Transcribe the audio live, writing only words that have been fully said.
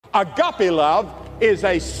Agape love is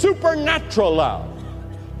a supernatural love,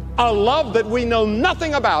 a love that we know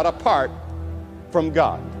nothing about apart from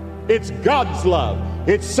God. It's God's love.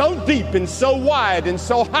 It's so deep and so wide and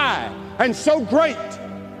so high and so great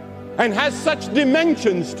and has such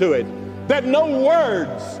dimensions to it that no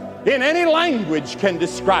words in any language can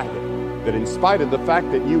describe it. That in spite of the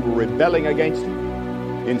fact that you were rebelling against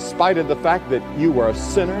Him, in spite of the fact that you were a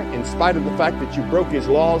sinner, in spite of the fact that you broke His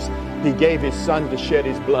laws, He gave His Son to shed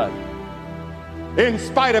His blood. In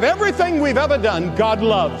spite of everything we've ever done, God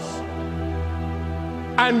loves.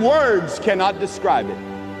 And words cannot describe it.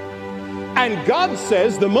 And God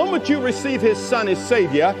says the moment you receive His Son as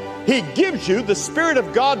Savior, He gives you the Spirit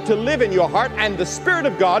of God to live in your heart, and the Spirit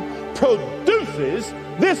of God produces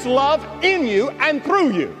this love in you and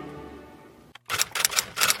through you.